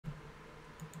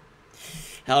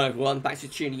Hello everyone, thanks for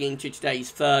tuning in to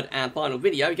today's third and final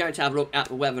video. We're going to have a look at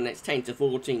the weather next 10 to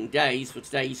 14 days for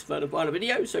today's third and final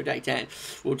video. So day 10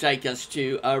 will take us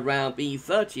to around the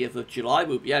 30th of July.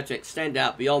 We'll be able to extend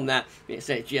out beyond that. It's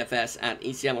GFS and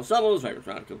ECM ensembles over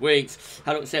around a couple of weeks.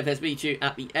 Have a look at CFS V2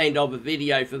 at the end of the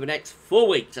video for the next 4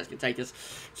 weeks. That's going to take us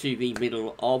to the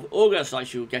middle of August. I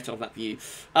shall get on that view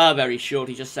very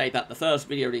shortly. Just say that the first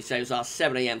video release was our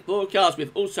 7 AM broadcast. We've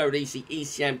also released the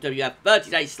ECM WF 30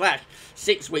 days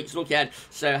 / 6 weeks look ahead,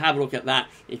 so have a look at that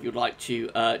if you'd like to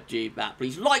do that.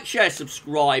 Please like, share,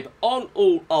 subscribe on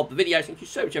all of the videos. Thank you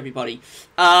so much everybody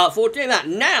for doing that.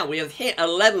 Now we have hit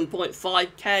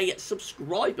 11.5k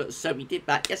subscribers, so we did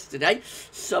that yesterday.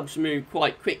 Subs move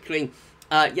quite quickly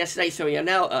yesterday, so we are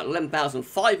now at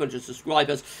 11,500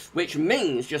 subscribers, which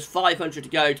means just 500 to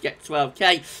go to get to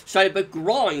 12k. So the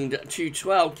grind to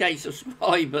 12k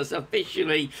subscribers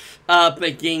officially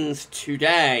begins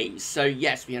today. So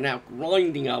yes, we are now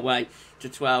grinding our way to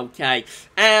 12k,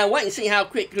 and wait and see how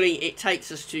quickly it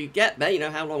takes us to get there. You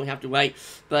know how long we have to wait,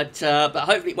 but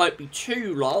hopefully it won't be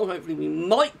too long. Hopefully we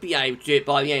might be able to do it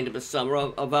by the end of the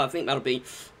summer. I think that'll be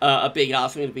a big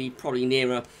ask. It'll be probably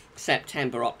nearer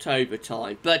September, October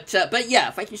time. But yeah,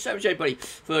 thank you so much everybody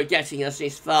for getting us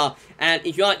this far. And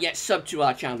if you aren't yet subbed to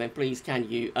our channel, then please can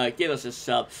you give us a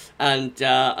sub, and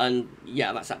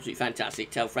yeah, that's absolutely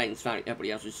fantastic. Tell friends, family,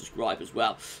 everybody else to subscribe as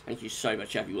well. Thank you so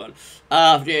much everyone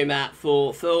for doing that for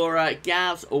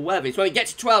GavsWeatherVids. When we get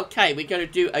to 12k, we're going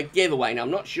to do a giveaway. Now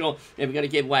I'm not sure if we're going to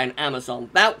give away an Amazon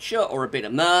voucher or a bit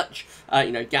of merch.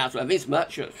 You know, GavsWeatherVids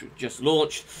merch just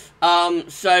launched.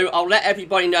 So I'll let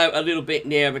everybody know a little bit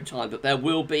nearer time, but there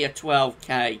will be a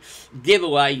 12k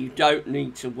giveaway. You don't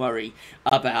need to worry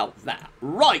about that.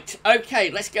 Right, okay,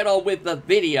 let's get on with the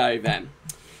video then.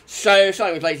 So,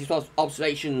 starting with latest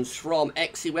observations from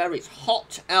XEweather. It's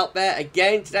hot out there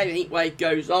again. Today the heat wave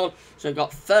goes on. So we've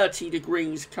got 30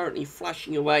 degrees currently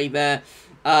flashing away there.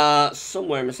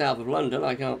 Somewhere in the south of London.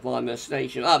 I can't find the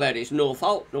station. Oh, there it is,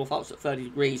 Northolt. Northolt's at 30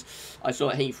 degrees. I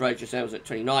saw Heatwave just there was at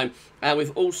 29. And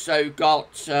we've also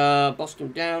got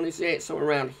Boscombe Down, is it? Somewhere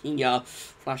around here,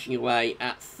 flashing away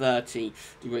at 30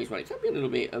 degrees. Well, it can be a little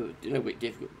bit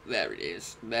difficult. There it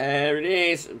is. There it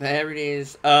is. There it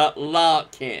is.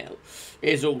 Larkhill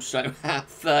is also at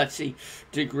 30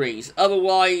 degrees.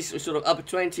 Otherwise, we're sort of upper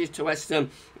 20s. To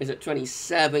Westham is at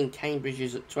 27. Cambridge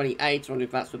is at 28. I wonder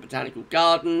if that's for Botanical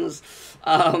Gardens.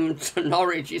 To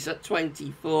Norwich is at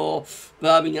 24.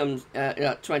 Birmingham's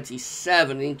at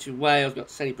 27. Into Wales, got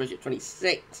Sennybridge at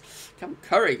 26.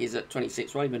 Currig is at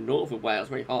 26. Right even north of Wales,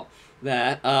 very hot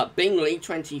there. Bingley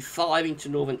 25 into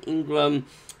northern England.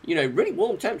 You know, really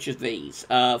warm temperatures these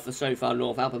for so far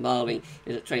north. Albemarle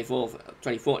is at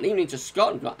 24, and even into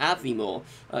Scotland, we've got Aviemore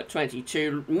at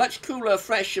 22. Much cooler,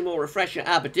 fresher, more refreshing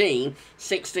Aberdeen,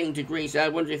 16 degrees there. I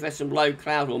wonder if there's some low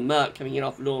cloud or murk coming in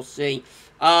off North Sea.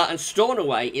 And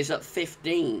Stornoway is at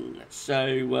 15.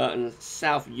 So, and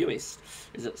South Uist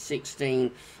is at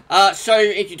 16. So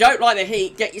if you don't like the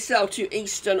heat, get yourself to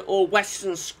eastern or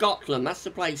western Scotland. That's the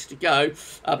place to go,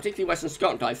 particularly western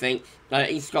Scotland, I think.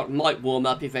 East Scotland might warm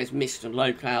up if there's mist and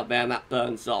low cloud there, and that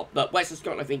burns off. But western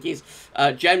Scotland, I think, is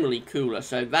generally cooler.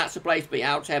 So that's the place to be.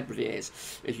 How temperature it is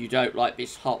if you don't like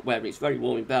this hot weather. It's very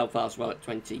warm in Belfast, well, at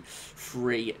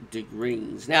 23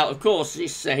 degrees. Now, of course,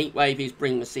 this heat wave is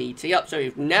bringing the CET up. So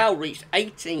we've now reached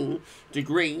 18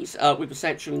 degrees with the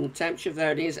central temperature.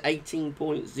 There it is,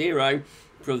 18.0.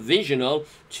 Provisional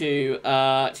to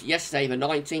yesterday the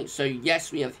 19th. So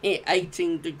yes, we have hit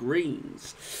 18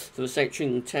 degrees for the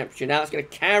central temperature. Now it's going to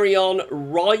carry on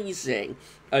rising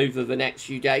over the next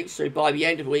few days. So by the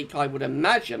end of the week, I would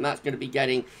imagine that's going to be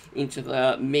getting into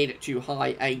the mid to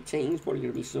high 18s. Probably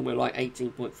going to be somewhere like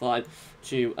 18.5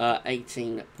 to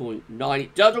 18.9.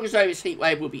 It does look as though this heat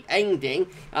wave will be ending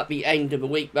at the end of the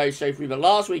week though. So through the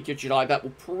last week of July, that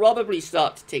will probably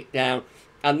start to tick down.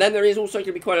 And then there is also going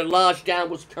to be quite a large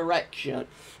downwards correction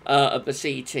of the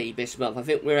CT this month. I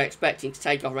think we're expecting to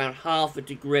take off around ½ a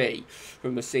degree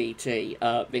from the CT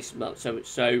this month.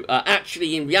 So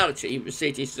actually, in reality, the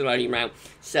CT is still only around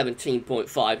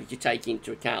 17.5 if you take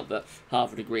into account that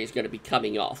 ½ a degree is going to be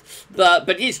coming off. But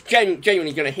it is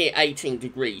genuinely going to hit 18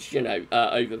 degrees, you know,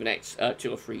 over the next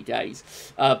 2 or 3 days.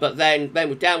 But then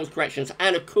with downwards corrections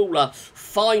and a cooler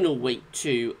final week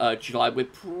to July, we're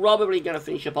probably going to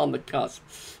finish up on the cusp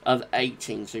of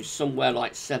 18, so somewhere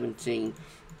like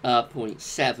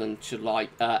 17.7 to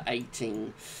like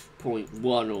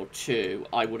 18.1 or 2,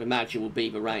 I would imagine will be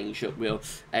the range that we'll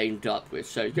end up with.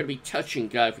 So it's going to be touch and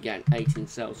go again, 18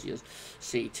 Celsius,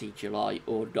 CT July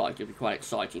or not. It's going to be quite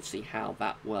exciting to see how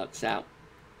that works out.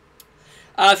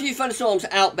 A few thunderstorms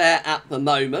out there at the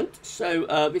moment.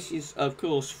 So this is, of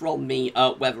course, from the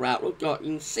weather outlook. You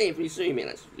can see if we zoom in.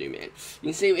 Let's zoom in. You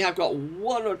can see we have got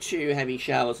 1 or 2 heavy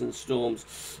showers and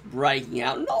storms breaking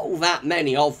out. Not all that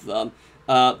many of them,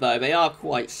 though they are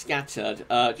quite scattered.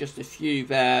 Just a few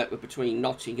there between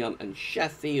Nottingham and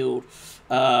Sheffield.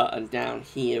 And down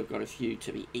here we've got a few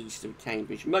to the east of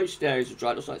Cambridge. Most areas are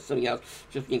dry. It looks like something else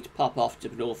just beginning to pop off to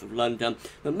the north of London.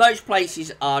 But most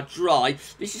places are dry.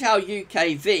 This is how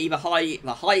UKV,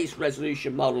 the highest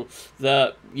resolution model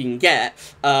that you can get,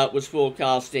 was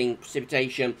forecasting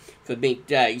precipitation for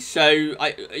midday. So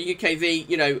UKV,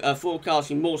 you know,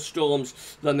 forecasting more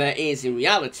storms than there is in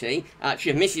reality.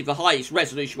 Actually, and this is the highest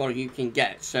resolution model you can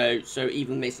get. So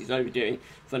even this is overdoing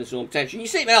thunderstorm potential. You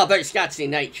see they are very scattered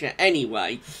in nature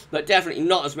anyway, but definitely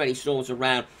not as many storms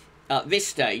around at this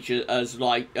stage as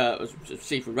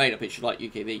see from radar picture like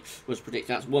UKV was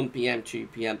predicted. That's 1 PM, 2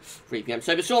 PM, 3 PM.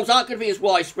 So the storms aren't going to be as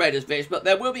widespread as this, but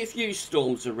there will be a few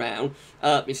storms around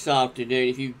this afternoon.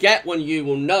 If you get one, you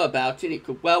will know about it. It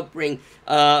could well bring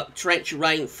torrential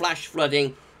rain, flash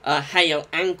flooding, hail,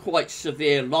 and quite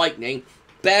severe lightning.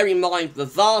 Bear in mind, the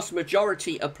vast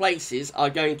majority of places are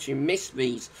going to miss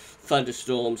these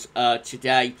thunderstorms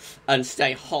today and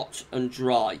stay hot and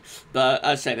dry. But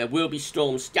as I say, there will be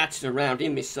storms scattered around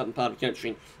in this southern part of the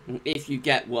country. And if you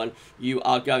get one, you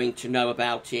are going to know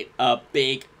about it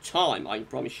big time. I can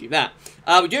promise you that.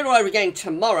 We do it all over again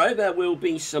tomorrow. There will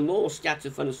be some more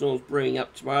scattered thunderstorms brewing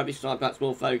up tomorrow. This time perhaps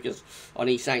more focus on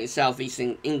East Anglia and South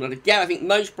Eastern England. Again, I think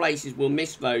most places will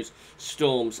miss those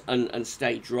storms and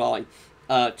stay dry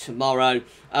tomorrow.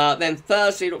 Then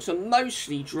Thursday looks a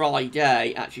mostly dry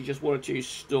day. Actually, just 1 or 2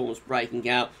 storms breaking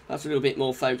out. That's a little bit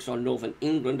more focused on northern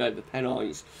England over the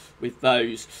Pennines with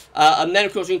those. And then,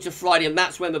 of course, into Friday, and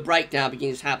that's when the breakdown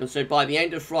begins to happen. So by the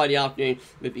end of Friday afternoon,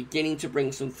 we're beginning to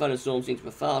bring some thunderstorms into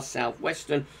the far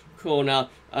southwestern corner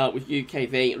with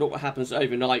UKV. Look what happens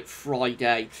overnight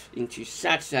Friday into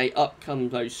Saturday. Up come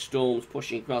those storms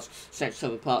pushing across central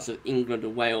southern parts of England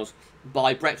and Wales.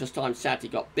 By breakfast time Saturday,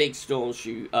 got big storms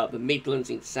through the Midlands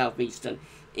into southeastern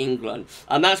England.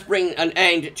 And that's bringing an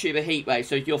end to the heat wave.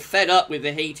 So if you're fed up with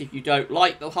the heat, if you don't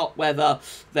like the hot weather,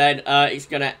 then it's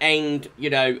going to end,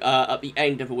 you know, at the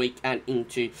end of the week and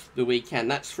into the weekend.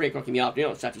 That's 3 o'clock in the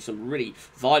afternoon on Saturday. Some really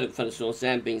violent thunderstorms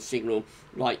then being signalled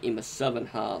right in the southern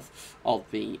half of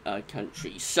the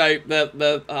country. So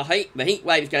the heat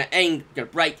wave is going to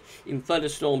break in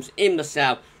thunderstorms in the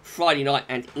south Friday night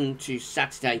and into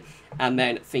Saturday, and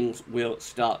then things will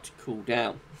start to cool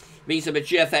down. These are the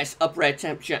GFS upper air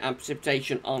temperature and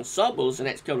precipitation ensembles the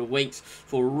next couple of weeks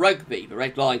for rugby. The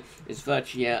red line is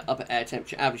virtually upper air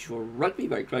temperature average for rugby,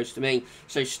 very close to me.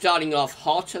 So starting off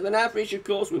hotter than average, of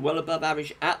course. We're well above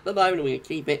average at the moment, and we're going to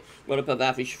keep it well above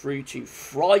average through to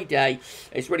Friday.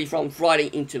 It's really from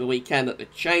Friday into the weekend that the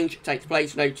change takes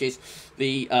place. Notice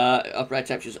the upper air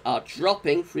temperatures are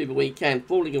dropping through the weekend,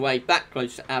 falling away back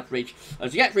close to average.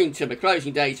 As we get into the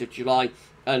closing days of July,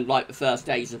 and like the first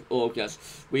days of August,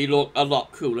 we look a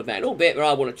lot cooler then. Albeit there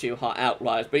are 1 or 2 hot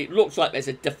outliers, but it looks like there's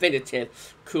a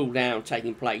definitive cool down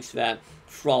taking place there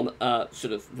from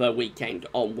sort of the weekend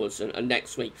onwards, and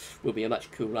next week will be a much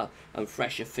cooler and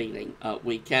fresher feeling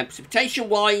weekend. Precipitation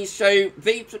wise, so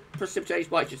the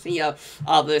precipitation wise just here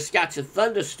are the scattered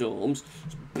thunderstorms.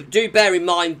 But do bear in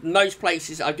mind, most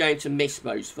places are going to miss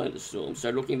those thunderstorms, so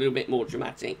looking a little bit more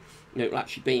dramatic it will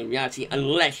actually be in reality,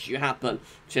 unless you happen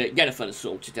to get a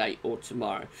thunderstorm today or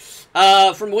tomorrow.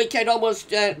 From the weekend onwards,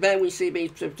 then we see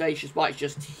these precipitation spikes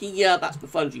just here. That's the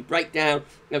Thundery breakdown,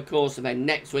 of course, and then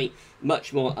next week,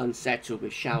 much more unsettled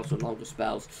with showers and longer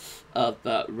spells of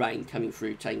rain coming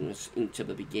through, taking us into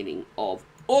the beginning of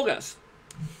August.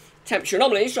 Temperature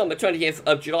anomalies from the 20th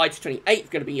of July to 28th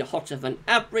going to be hotter than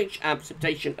average, and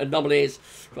precipitation anomalies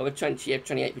from the 20th,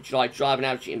 28th of July, driving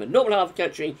average in the northern half of the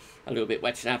country, a little bit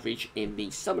wetter than average in the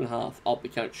southern half of the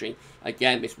country.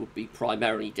 Again, this would be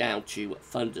primarily down to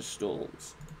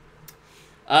thunderstorms.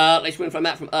 Let's win from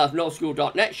that from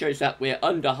earthnorthschool.net shows that we're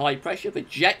under high pressure. The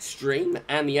jet stream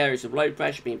and the areas of low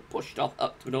pressure being pushed off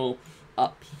up to the north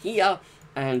up here.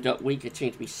 And we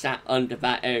continue to be sat under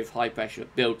that area of high pressure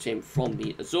built in from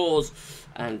the Azores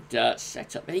and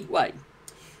set up a heat wave.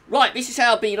 Right, this is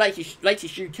how the latest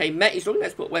UK Met is looking.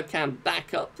 Let's put webcam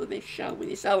back up for this, shall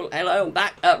we? Hello, I'm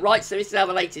back. Right, so this is how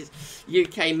the latest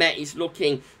UK Met is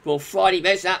looking for Friday.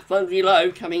 There's that Thundery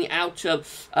low coming out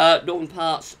of northern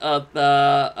parts of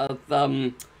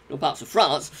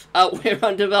France. We're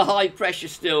under the high pressure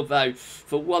still, though,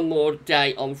 for one more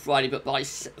day on Friday. But by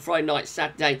Friday night,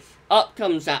 Saturday, up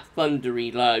comes that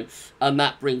thundery low, and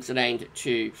that brings an end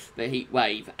to the heat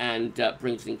wave and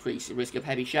brings an increased risk of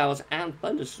heavy showers and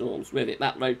thunderstorms with it.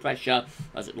 That low pressure,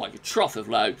 as it like a trough of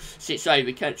low, sits over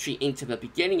the country into the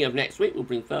beginning of next week. Will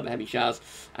bring further heavy showers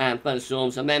and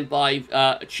thunderstorms, and then by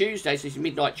Tuesday, so this is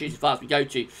midnight Tuesday, as far as we go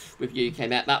to with UK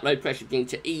Met, that low pressure beginning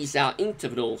to ease out into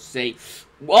the North Sea.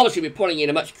 Well, obviously, we're pulling in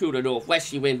a much cooler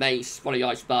northwesterly wind base, follow the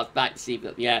ice bars back to see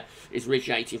that the air is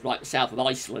originating from like the south of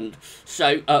Iceland.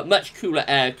 So, much cooler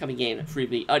air coming in through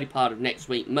the early part of next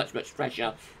week, much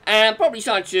fresher, and probably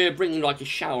starting to bring in like a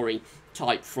showery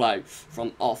type flow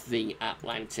from off the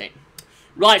Atlantic.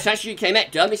 Right, so that's UK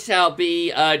Met done. This is how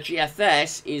the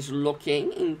GFS is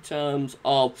looking in terms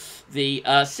of the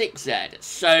 6Z.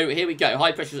 So here we go.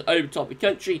 High pressure is over top of the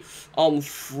country on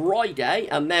Friday,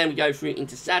 and then we go through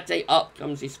into Saturday. Up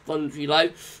comes this thundery low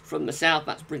from the south.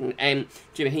 That's bringing an end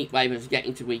to a heat wave as we get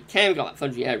into weekend. We've got that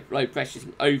thundery low pressure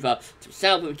over to the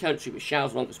south of the country with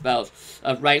showers, longer spells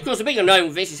of rain. Of course, the big unknown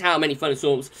with this is how many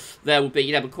thunderstorms there will be.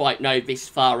 You never quite know this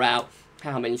far out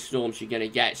how many storms you're going to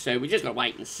get, so we just got to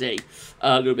wait and see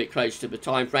a little bit close to the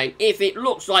time frame. If it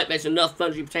looks like there's enough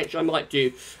thundering potential, I might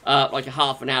do like a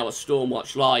half an hour storm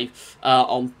watch live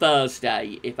on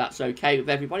Thursday, if that's okay with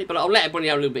everybody, but I'll let everybody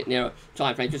know a little bit nearer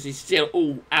time frame, because it's still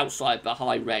all outside the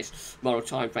high res model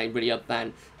time frame, really, up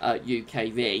than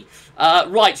UKV.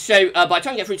 Right, so by the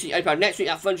time we get through to the open next week,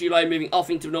 that thundering low moving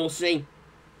off into the North Sea.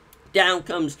 Down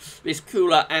comes this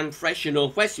cooler and fresher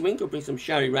northwesterly wind. Could bring some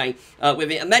showery rain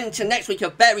with it. And then to next week,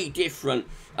 a very different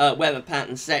weather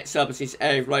pattern sets up as this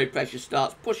area of low pressure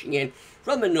starts pushing in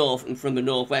from the north and from the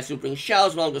northwest. It'll bring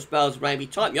showers, longer spells of rain. We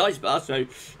tighten the ice bar, so you're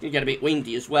going to get a bit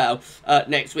windy as well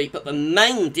next week. But the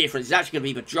main difference is actually going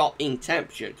to be the drop in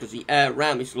temperature, because the air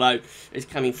around this low is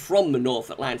coming from the North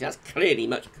Atlantic. That's clearly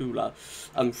much cooler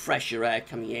and fresher air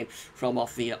coming in from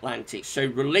off the Atlantic. So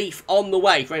relief on the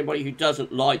way for anybody who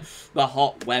doesn't like the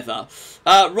hot weather.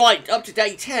 Right, up to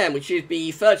day 10, which is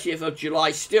the 30th of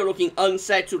July. Still looking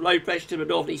unsettled, low pressure to the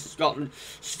north and east of Scotland.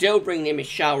 Still bringing in this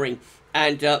showering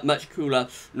and much cooler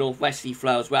northwesterly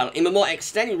flow as well. In the more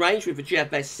extended range with the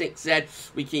GFS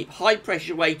 6Z, we keep high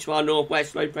pressure away to our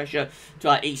northwest, low pressure to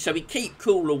our east. So we keep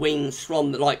cooler winds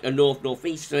from like a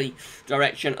north-northeasterly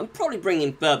direction, and probably bring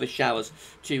in further showers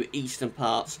to eastern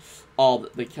parts of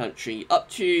the country. Up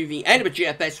to the end of the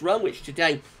GFS run, which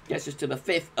today gets us to the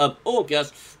 5th of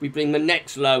August, we bring the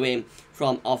next low in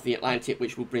from off the Atlantic,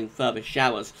 which will bring further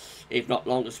showers, if not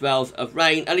longer spells of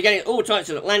rain. And again, all types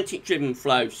of Atlantic-driven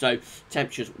flow, so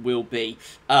temperatures will be,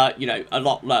 you know, a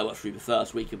lot lower through the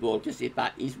first week of August, if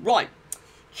that is right.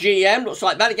 GM looks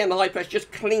like that again. The high pressure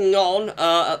just clinging on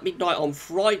at midnight on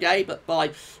Friday, but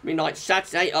by midnight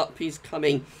Saturday, up is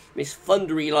coming this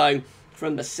thundery low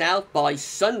from the south. By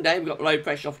Sunday, we've got low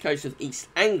pressure off the coast of East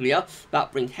Anglia.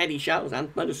 That'll bring heavy showers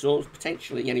and thunderstorms,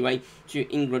 potentially anyway, to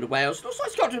England and Wales. Looks like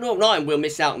Scotland and Northern Ireland will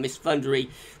miss out on this thundery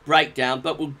breakdown,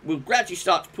 but we'll gradually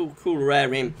start to pull cooler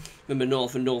air in from the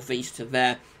north and northeast to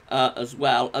there as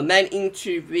well. And then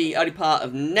into the early part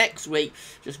of next week,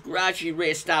 just gradually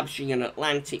re-establishing an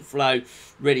Atlantic flow,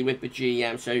 really, with the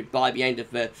GM. So by the end of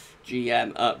the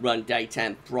GM run, day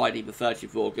 10, Friday the 30th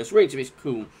of August, we're into this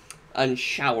cool and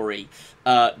showery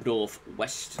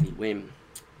northwesterly wind.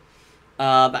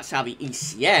 That's how the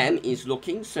ECM is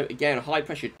looking. So again, high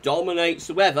pressure dominates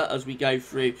the weather as we go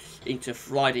through into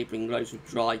Friday, bring loads of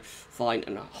dry, fine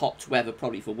and hot weather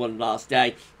probably for one last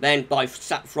day. Then by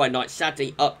Friday night,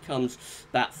 Saturday, up comes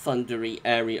that thundery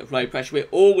area of low pressure. We're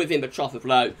all within the trough of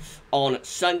low on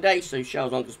Sunday, so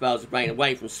showers, longer spells of rain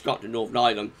away from Scotland and Northern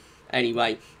Ireland.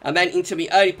 Anyway, and then into the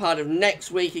early part of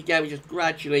next week, again, we just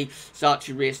gradually start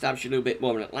to re-establish a little bit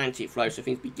more of an Atlantic flow, so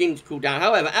things begin to cool down.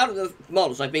 However, out of the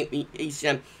models, I think the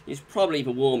ECM is probably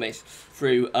the warmest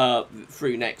through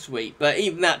next week, but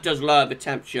even that does lower the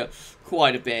temperature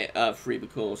quite a bit through the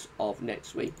course of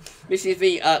next week. This is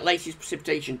the latest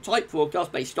precipitation type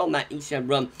forecast based on that ECM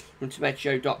run from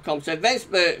tometeo.com. So there's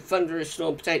the thunderous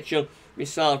storm potential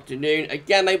this afternoon.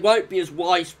 Again, they won't be as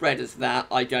widespread as that,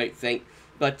 I don't think.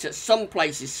 But some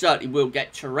places certainly will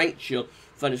get torrential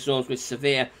thunderstorms with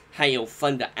severe hail,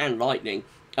 thunder and lightning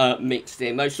mixed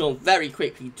in. Most storms very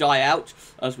quickly die out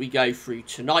as we go through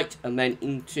tonight and then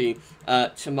into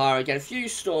tomorrow. Again, a few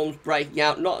storms breaking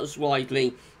out, not as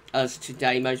widely as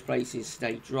today. Most places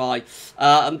stay dry.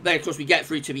 And then, of course, we get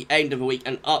through to the end of the week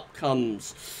and up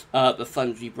comes the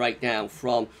thundery breakdown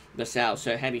from the south.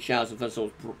 So heavy showers and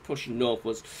thunderstorms pushing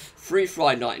northwards through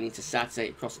Friday night and into Saturday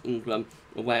across England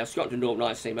and Wales. Scotland and Northern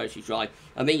Ireland stay mostly dry.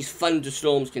 And these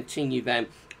thunderstorms continue then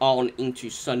on into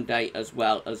Sunday, as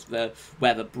well as the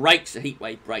weather breaks, the heat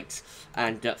wave breaks,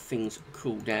 and things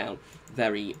cool down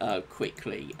very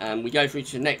quickly. And we go through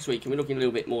to next week, and we're looking a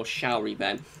little bit more showery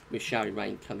then, with showery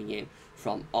rain coming in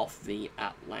from off the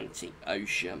Atlantic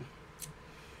Ocean.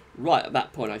 Right, at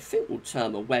that point, I think we'll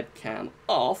turn the webcam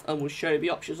off, and we'll show you the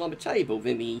options on the table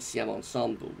within the ECM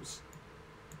ensembles.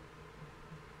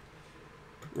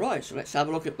 Right, so let's have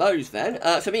a look at those then.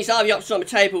 So these are the options on the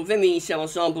table within the ECM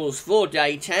ensembles for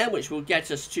day 10, which will get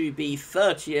us to the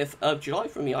 30th of July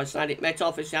from the Icelandic Met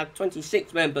Office. We have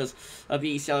 26 members of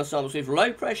the ECM ensembles with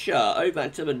low pressure over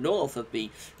and to the north of the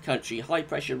country. High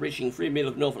pressure reaching through the middle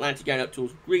of North Atlantic going up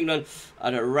towards Greenland,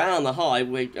 and around the high,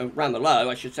 around the low,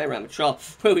 I should say, around the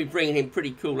trough, we'll be bringing in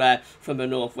pretty cool air from the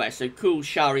northwest. So cool,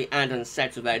 showery and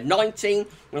unsettled there. 19,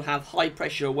 we'll have high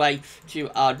pressure away to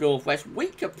our northwest.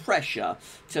 Weaker pressure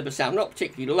to the south, not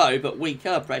particularly low, but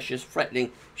weaker pressures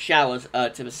threatening showers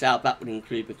to the south. That would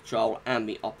include the control and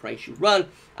the operation run.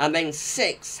 And then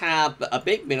 6 have a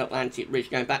big mid-Atlantic ridge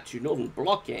going back to northern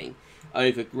blocking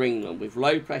over Greenland with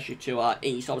low pressure to our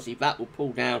east. Obviously that will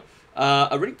pull down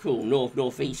a really cool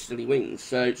northeasterly winds.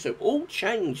 So all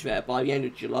change there by the end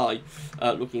of July,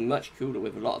 looking much cooler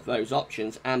with a lot of those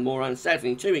options and more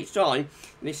unsettling. 2 weeks time,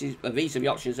 these are the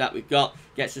options that we've got.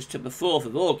 Gets us to the 4th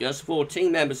of August.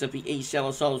 14 members of the ECM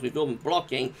ensembles with northern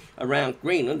blocking around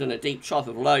Greenland and a deep trough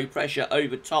of low pressure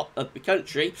over top of the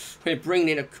country. We're bringing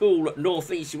in a cool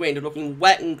northeast wind and looking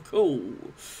wet and cool.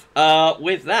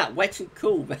 With that, wet and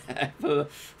cool there for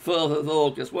 4th of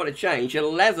August. What a change.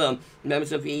 11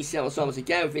 members of the ECM ensembles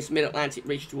again with this mid-Atlantic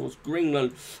reach towards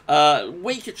Greenland.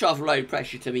 Weaker trough of low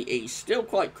pressure to the east. Still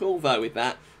quite cool though with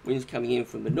that. Winds coming in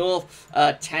from the north.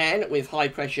 10 with high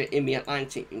pressure in the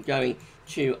Atlantic and going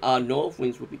to our north.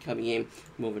 Winds will be coming in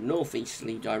more of a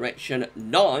northeasterly direction.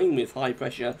 9 with high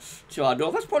pressure to our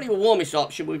north. That's probably the warmest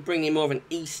option. We'll bring in more of an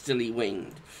easterly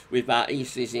wind. With that,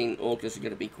 easterlies in August are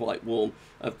going to be quite warm,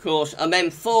 of course. And then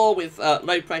 4 with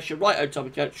low pressure right over top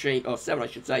of the country, or 7 I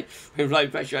should say, with low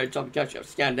pressure over top of the country of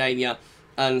Scandinavia.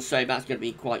 And so that's going to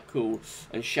be quite cool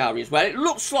and showery as well. It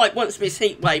looks like once this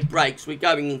heat wave breaks, we're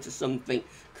going into something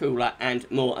cooler and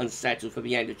more unsettled for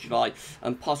the end of July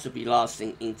and possibly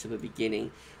lasting into the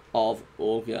beginning of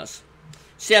August.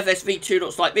 CFS V2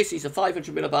 looks like this. Is a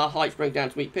 500 millibar height spring down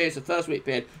to week periods. The first week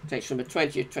period takes from the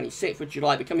 20th to 26th of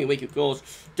July, becoming a week, of course,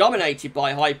 dominated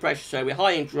by high pressure. So we're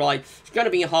high and dry. It's going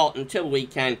to be hot until the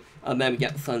weekend, and then we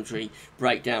get the Thundery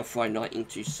breakdown Friday night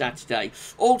into Saturday.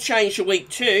 All change for week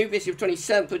 2. This is the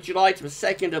 27th of July to the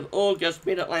 2nd of August.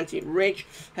 Mid-Atlantic ridge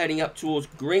heading up towards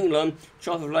Greenland.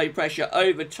 Trough of low pressure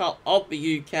over top of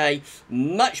the UK.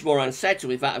 Much more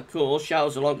unsettled with that, of course.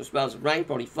 Showers along with spells of rain,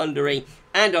 probably thundery,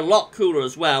 and a lot cooler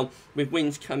as well, with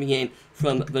winds coming in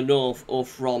from the north or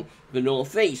from the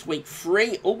northeast. Week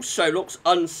 3 also looks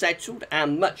unsettled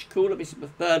and much cooler. This is the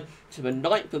 3rd to the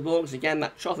 9th of August. Again,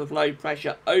 that trough of low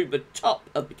pressure over top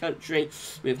of the country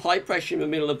with high pressure in the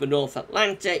middle of the North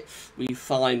Atlantic. We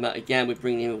find that again we're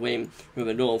bringing in a wind from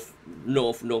a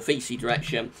northeasterly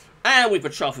direction. And with a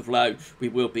trough of low, we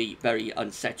will be very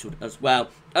unsettled as well.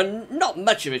 And not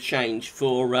much of a change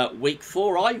for week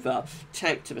 4 either.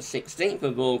 10th to the 16th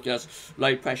of August.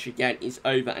 Low pressure again is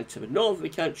over and to the north of the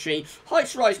country.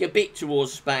 Heights rising a bit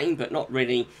towards Spain, but not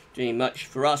really doing much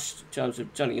for us in terms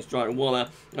of turning us drier and warmer.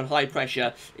 And high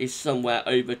pressure is somewhere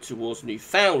over towards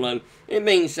Newfoundland. It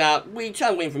means that we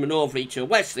turn wind from a northerly to a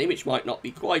westerly, which might not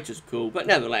be quite as cool, but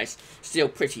nevertheless, still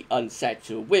pretty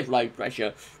unsettled with low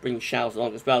pressure, bringing showers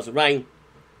along as spells of rain.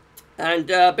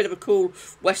 And a bit of a cool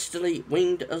westerly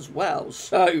wind as well.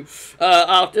 So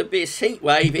after this heat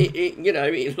wave,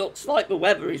 it looks like the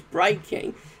weather is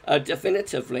breaking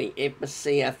definitively if the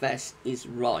CFS is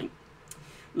right.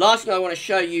 Last thing I want to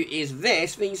show you is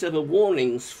this. These are the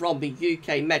warnings from the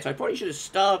UK Met. I probably should have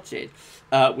started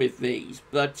with these,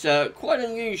 but quite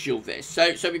unusual this.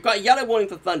 So we've got a yellow warning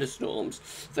for thunderstorms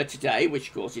for today, which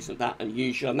of course isn't that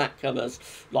unusual, and that covers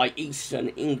like eastern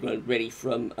England, really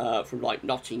from like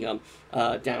Nottingham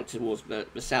down towards the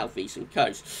southeastern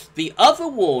coast. The other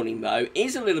warning though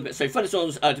is a little bit, so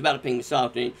thunderstorms developing this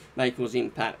afternoon may cause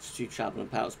impacts to travel and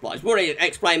power supplies. We've already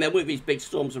explained that with these big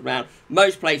storms around,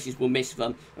 most places will miss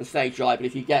them and stay dry, but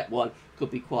if you get one,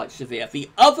 could be quite severe. The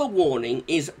other warning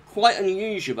is quite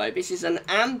unusual though. This is an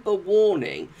amber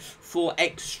warning for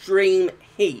extreme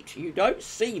heat. You don't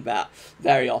see that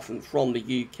very often from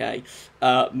the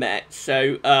UK Met.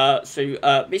 So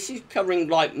this is covering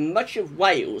like much of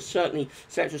Wales, certainly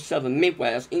central southern mid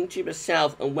Wales, into the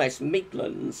south and west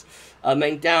Midlands, and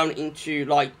then down into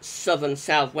like southern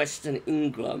southwestern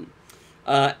England.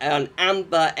 An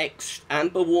amber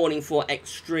warning for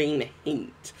extreme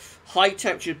heat. High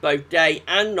temperatures both day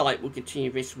and night will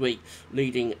continue this week,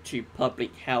 leading to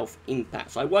public health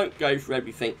impacts. I won't go through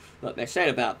everything that they're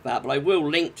saying about that, but I will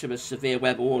link to the severe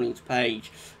weather warnings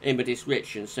page in the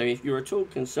description. So if you're at all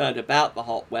concerned about the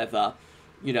hot weather,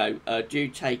 you know, do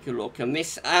take a look. And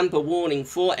this amber warning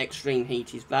for extreme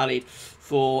heat is valid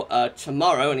for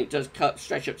tomorrow, and it does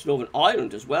stretch up to Northern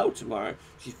Ireland as well tomorrow,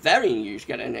 which is very unusual,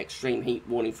 get an extreme heat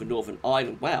warning for Northern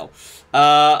Ireland. Well,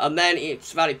 and then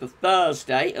it's valid for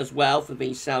Thursday as well for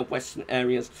the southwestern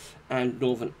areas and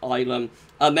Northern Ireland.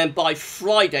 And then by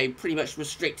Friday, pretty much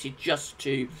restricted just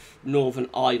to Northern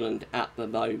Ireland at the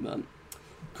moment.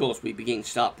 Of course, we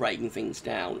start breaking things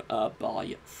down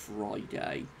by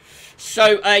Friday.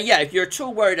 So, yeah, if you're at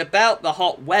all worried about the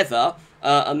hot weather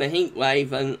and the heat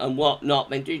wave and whatnot,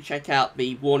 then do check out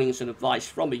the warnings and advice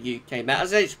from the UK Met.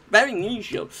 As I said, it's very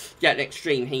unusual to get an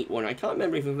extreme heat warning. I can't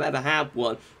remember if we've ever had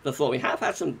one before. We have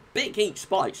had some big heat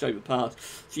spikes over the past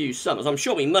few summers. I'm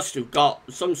sure we must have got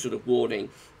some sort of warning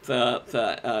for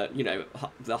you know,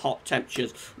 the hot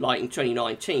temperatures like in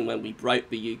 2019 when we broke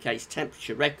the UK's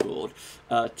temperature record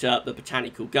at the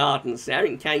Botanical Gardens there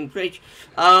in Cambridge.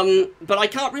 But I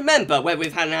can't remember whether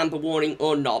we've had an amber warning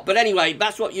or not. But anyway,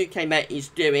 that's what UK Met is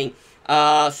doing.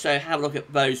 So have a look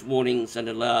at those warnings and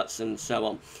alerts and so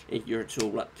on if you're at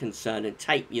all concerned, and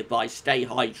take the advice, stay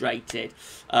hydrated,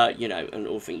 you know, and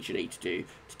all things you need to do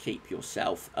to keep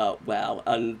yourself well.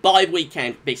 And by the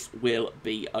weekend, this will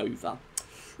be over.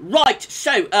 Right,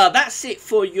 so that's it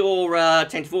for your 10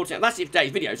 to 14. That's it for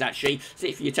today's videos, actually. That's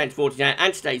it for your 10 to 14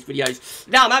 and today's videos.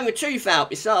 Now, I'm having a tooth out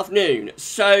this afternoon.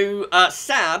 So,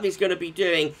 Sab is going to be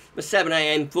doing the 7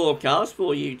 AM forecast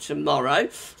for you tomorrow.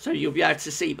 So, you'll be able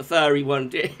to see the furry one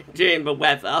doing the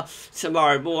weather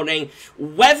tomorrow morning.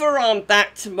 Whether I'm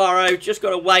back tomorrow, just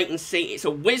got to wait and see. It's a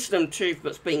wisdom tooth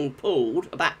that's being pulled,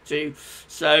 a back tooth.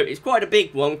 So, it's quite a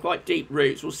big one, quite deep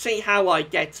roots. We'll see how I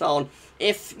get on.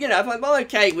 If, you know, if I'm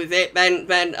okay with it,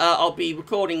 then I'll be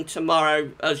recording tomorrow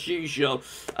as usual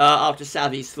after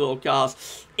Savvy's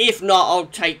forecast. If not, I'll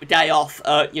take the day off,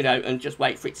 you know, and just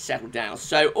wait for it to settle down.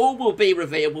 So all will be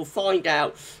revealed. We'll find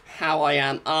out how I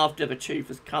am after the tooth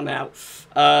has come out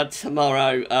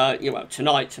tomorrow, you know,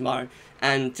 tonight, tomorrow.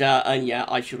 And yeah,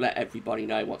 I shall let everybody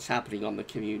know what's happening on the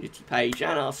community page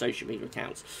and our social media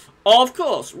accounts. Of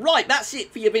course. Right, that's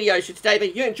it for your videos for today.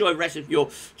 But you enjoy the rest of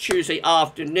your Tuesday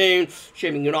afternoon,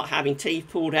 assuming you're not having teeth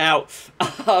pulled out.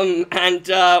 And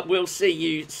we'll see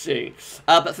you soon.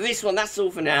 But for this one, that's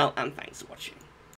all for now, and thanks for watching.